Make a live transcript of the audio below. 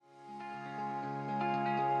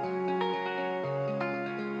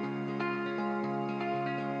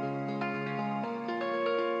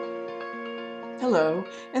Hello,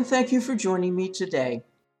 and thank you for joining me today.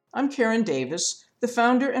 I'm Karen Davis, the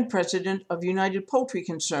founder and president of United Poultry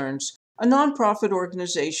Concerns, a nonprofit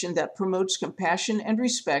organization that promotes compassion and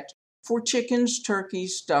respect for chickens,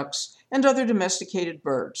 turkeys, ducks, and other domesticated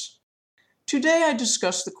birds. Today I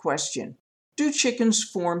discuss the question, do chickens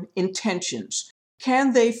form intentions?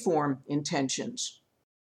 Can they form intentions?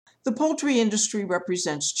 The poultry industry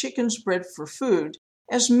represents chickens bred for food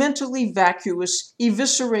as mentally vacuous,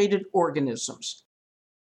 eviscerated organisms.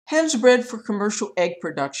 Hens bred for commercial egg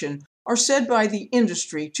production are said by the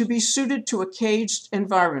industry to be suited to a caged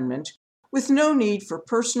environment with no need for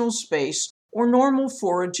personal space or normal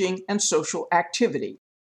foraging and social activity.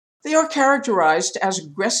 They are characterized as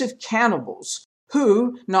aggressive cannibals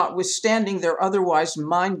who, notwithstanding their otherwise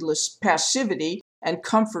mindless passivity and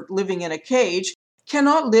comfort living in a cage,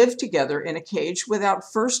 cannot live together in a cage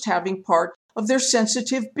without first having part of their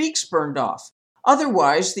sensitive beaks burned off.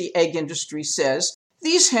 Otherwise, the egg industry says,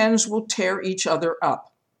 these hens will tear each other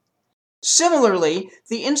up. Similarly,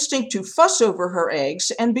 the instinct to fuss over her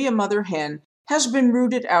eggs and be a mother hen has been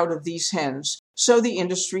rooted out of these hens, so the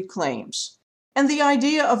industry claims. And the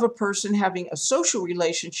idea of a person having a social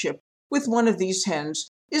relationship with one of these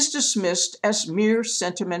hens is dismissed as mere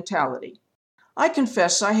sentimentality. I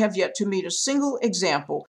confess I have yet to meet a single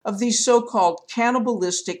example of these so-called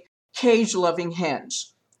cannibalistic, cage-loving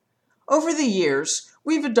hens. Over the years,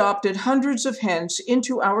 we've adopted hundreds of hens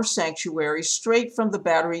into our sanctuary straight from the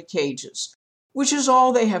battery cages, which is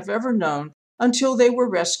all they have ever known until they were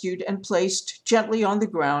rescued and placed gently on the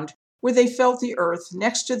ground where they felt the earth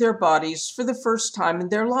next to their bodies for the first time in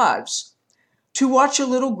their lives. To watch a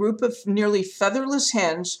little group of nearly featherless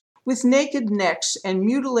hens with naked necks and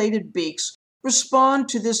mutilated beaks respond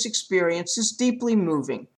to this experience is deeply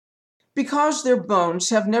moving. Because their bones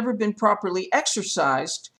have never been properly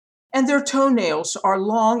exercised, and their toenails are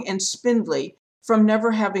long and spindly from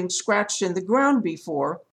never having scratched in the ground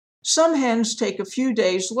before, some hens take a few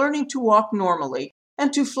days learning to walk normally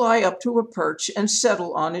and to fly up to a perch and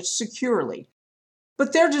settle on it securely.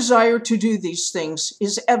 But their desire to do these things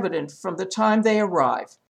is evident from the time they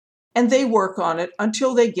arrive, and they work on it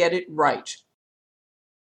until they get it right.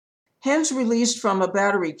 Hens released from a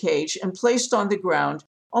battery cage and placed on the ground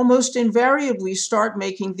almost invariably start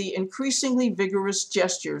making the increasingly vigorous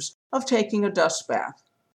gestures of taking a dust bath.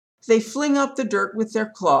 They fling up the dirt with their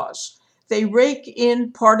claws. They rake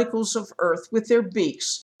in particles of earth with their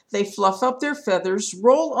beaks. They fluff up their feathers,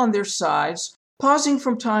 roll on their sides, pausing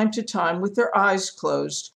from time to time with their eyes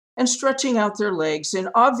closed and stretching out their legs in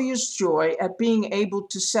obvious joy at being able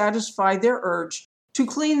to satisfy their urge to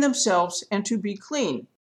clean themselves and to be clean.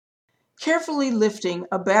 Carefully lifting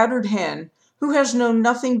a battered hen who has known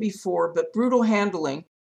nothing before but brutal handling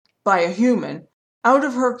by a human out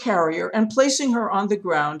of her carrier and placing her on the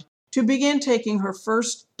ground to begin taking her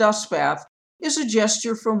first dust bath is a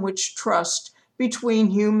gesture from which trust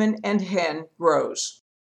between human and hen grows.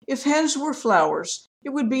 If hens were flowers, it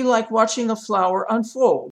would be like watching a flower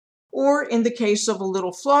unfold, or in the case of a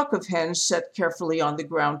little flock of hens set carefully on the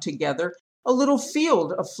ground together, a little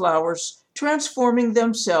field of flowers transforming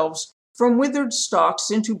themselves from withered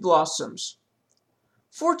stalks into blossoms.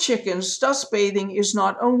 For chickens, dust bathing is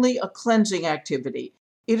not only a cleansing activity,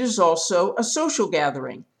 it is also a social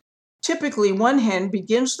gathering. Typically, one hen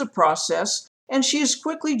begins the process, and she is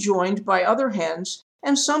quickly joined by other hens,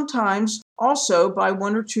 and sometimes also by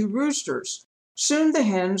one or two roosters. Soon the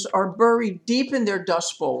hens are buried deep in their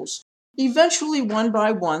dust bowls. Eventually, one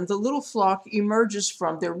by one, the little flock emerges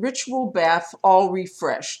from their ritual bath all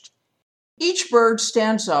refreshed. Each bird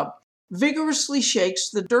stands up, vigorously shakes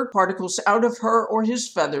the dirt particles out of her or his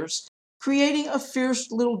feathers, creating a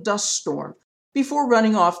fierce little dust storm before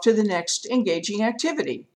running off to the next engaging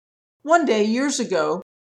activity. One day, years ago,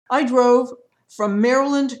 I drove from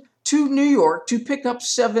Maryland to New York to pick up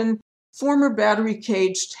 7 former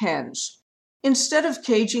battery-caged hens. Instead of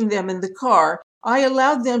caging them in the car, I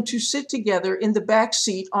allowed them to sit together in the back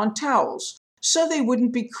seat on towels, so they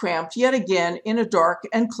wouldn't be cramped yet again in a dark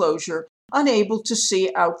enclosure, unable to see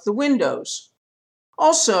out the windows.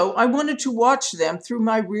 Also, I wanted to watch them through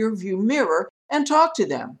my rear-view mirror and talk to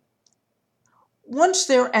them. Once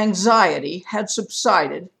their anxiety had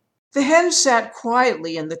subsided, the hens sat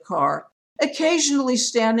quietly in the car, occasionally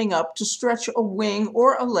standing up to stretch a wing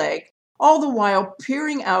or a leg, all the while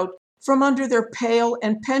peering out from under their pale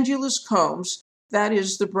and pendulous combs, that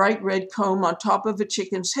is, the bright red comb on top of a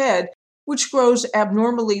chicken's head, which grows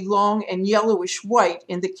abnormally long and yellowish white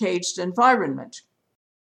in the caged environment.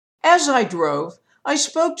 As I drove, I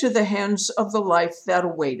spoke to the hens of the life that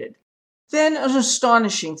awaited. Then an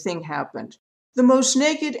astonishing thing happened. The most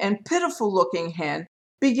naked and pitiful-looking hen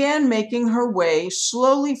began making her way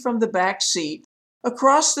slowly from the back seat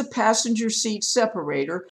across the passenger seat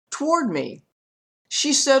separator toward me.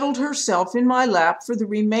 She settled herself in my lap for the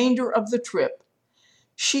remainder of the trip.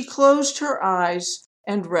 She closed her eyes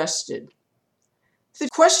and rested. The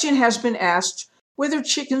question has been asked whether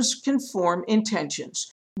chickens can form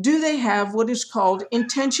intentions. Do they have what is called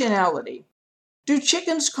intentionality? Do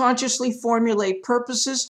chickens consciously formulate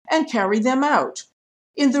purposes and carry them out?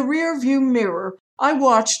 In the rearview mirror, I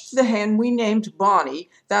watched the hen we named Bonnie,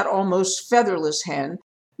 that almost featherless hen,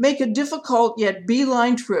 make a difficult yet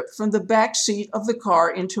beeline trip from the back seat of the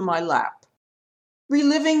car into my lap.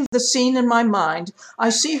 Reliving the scene in my mind,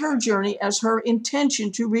 I see her journey as her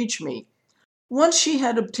intention to reach me. Once she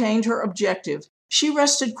had obtained her objective, she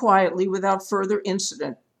rested quietly without further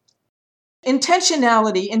incident.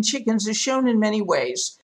 Intentionality in chickens is shown in many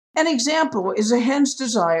ways. An example is a hen's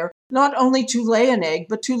desire not only to lay an egg,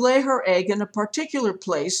 but to lay her egg in a particular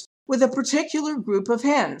place with a particular group of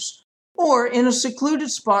hens, or in a secluded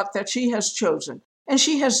spot that she has chosen, and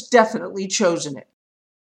she has definitely chosen it.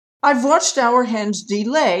 I've watched our hens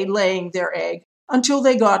delay laying their egg until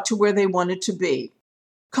they got to where they wanted to be.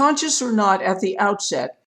 Conscious or not at the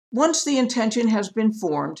outset, once the intention has been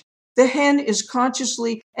formed, the hen is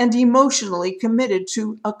consciously and emotionally committed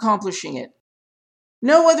to accomplishing it.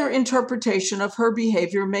 No other interpretation of her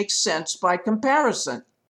behavior makes sense by comparison.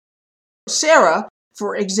 Sarah,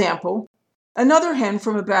 for example, another hen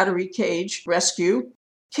from a battery cage rescue,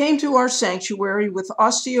 came to our sanctuary with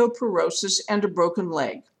osteoporosis and a broken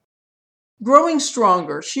leg. Growing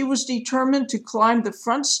stronger, she was determined to climb the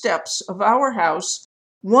front steps of our house,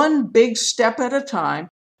 one big step at a time,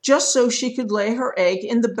 just so she could lay her egg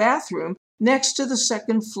in the bathroom next to the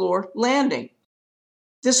second floor landing.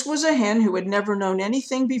 This was a hen who had never known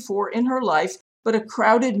anything before in her life but a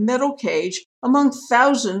crowded metal cage among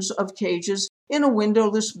thousands of cages in a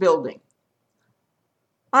windowless building.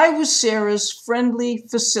 I was Sarah's friendly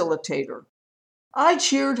facilitator. I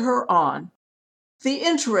cheered her on. The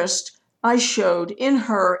interest I showed in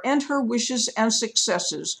her and her wishes and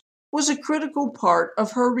successes was a critical part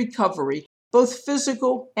of her recovery, both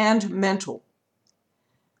physical and mental.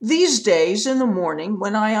 These days in the morning,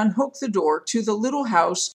 when I unhook the door to the little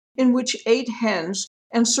house in which 8 hens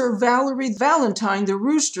and Sir Valerie Valentine the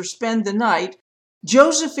rooster spend the night,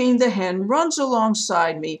 Josephine the hen runs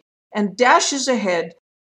alongside me and dashes ahead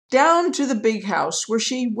down to the big house where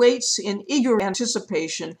she waits in eager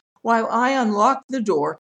anticipation while I unlock the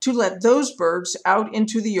door to let those birds out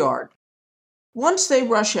into the yard. Once they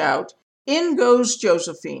rush out, in goes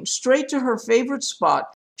Josephine, straight to her favorite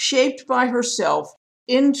spot, shaped by herself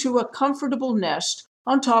into a comfortable nest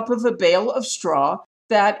on top of a bale of straw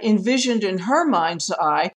that, envisioned in her mind's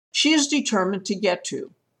eye, she is determined to get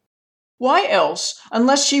to. Why else,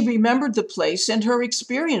 unless she remembered the place and her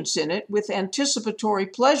experience in it with anticipatory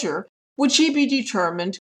pleasure, would she be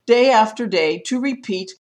determined, day after day, to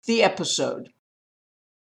repeat the episode?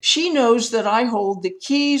 She knows that I hold the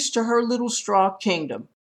keys to her little straw kingdom,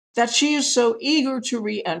 that she is so eager to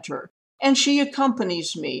re-enter, and she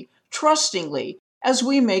accompanies me, trustingly, as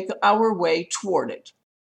we make our way toward it.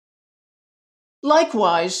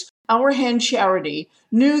 Likewise, our hen Charity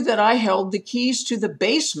knew that I held the keys to the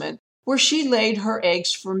basement where she laid her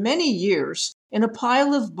eggs for many years in a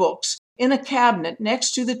pile of books in a cabinet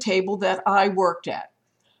next to the table that I worked at.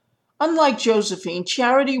 Unlike Josephine,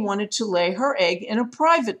 Charity wanted to lay her egg in a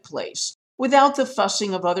private place, without the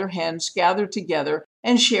fussing of other hens gathered together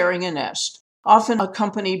and sharing a nest, often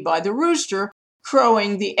accompanied by the rooster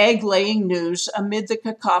crowing the egg-laying news amid the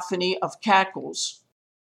cacophony of cackles.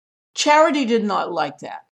 Charity did not like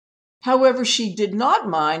that. However, she did not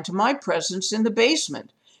mind my presence in the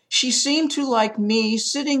basement. She seemed to like me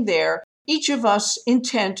sitting there, each of us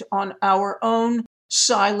intent on our own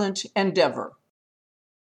silent endeavor.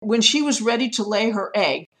 When she was ready to lay her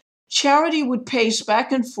egg, Charity would pace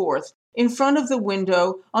back and forth in front of the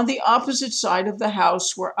window on the opposite side of the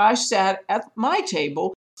house where I sat at my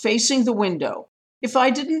table facing the window. If I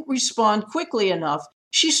didn't respond quickly enough,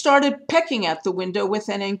 she started pecking at the window with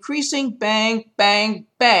an increasing bang, bang,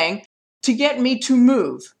 bang to get me to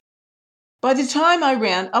move. By the time I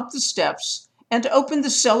ran up the steps and opened the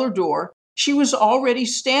cellar door, she was already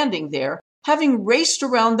standing there, having raced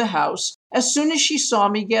around the house as soon as she saw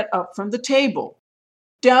me get up from the table.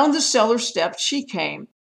 Down the cellar steps she came,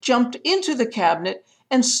 jumped into the cabinet,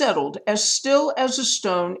 and settled as still as a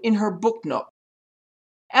stone in her book nook.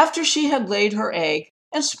 After she had laid her egg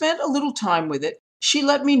and spent a little time with it, she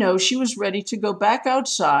let me know she was ready to go back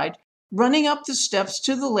outside, running up the steps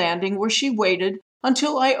to the landing where she waited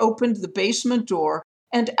until I opened the basement door,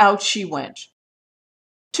 and out she went.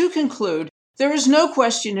 To conclude, There is no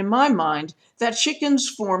question in my mind that chickens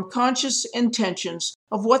form conscious intentions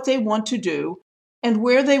of what they want to do and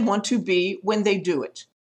where they want to be when they do it.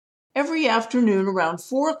 Every afternoon around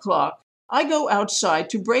 4 o'clock, I go outside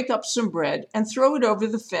to break up some bread and throw it over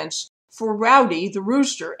the fence for Rowdy the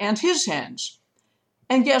rooster and his hens.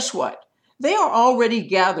 And guess what? They are already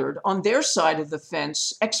gathered on their side of the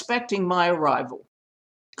fence, expecting my arrival.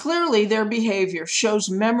 Clearly, their behavior shows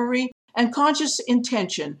memory and conscious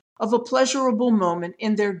intention of a pleasurable moment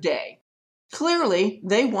in their day. Clearly,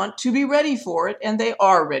 they want to be ready for it, and they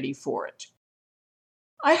are ready for it.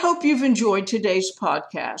 I hope you've enjoyed today's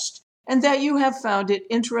podcast and that you have found it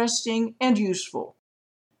interesting and useful.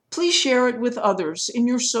 Please share it with others in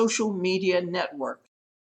your social media network.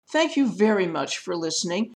 Thank you very much for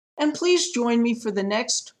listening, and please join me for the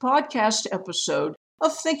next podcast episode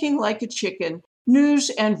of Thinking Like a Chicken, News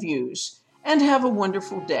and Views, and have a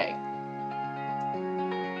wonderful day.